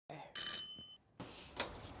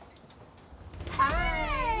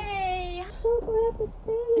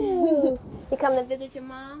come to visit your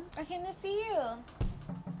mom? I came to see you.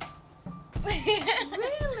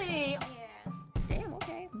 Really? Yeah. Damn,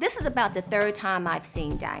 okay. This is about the third time I've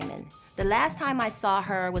seen Diamond. The last time I saw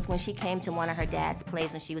her was when she came to one of her dad's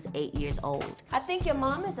plays when she was 8 years old. I think your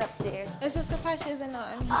mom is upstairs. It's a surprise, she doesn't know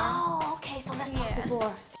I'm here. Oh, okay, so let's talk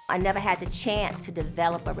before. I never had the chance to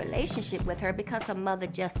develop a relationship with her because her mother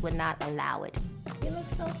just would not allow it. You look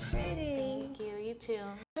so pretty. Thank you, you too.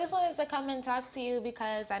 I just wanted to come and talk to you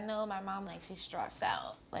because I know my mom, like, she's stressed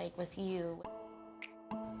out, like, with you.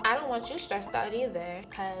 I don't want you stressed out either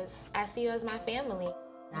because I see you as my family.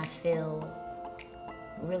 I feel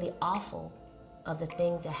really awful of the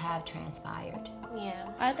things that have transpired.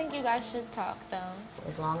 Yeah, I think you guys should talk though.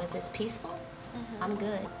 As long as it's peaceful, I'm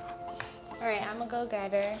good. All right, I'm gonna go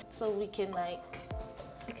get her so we can like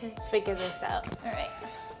figure this out. All right.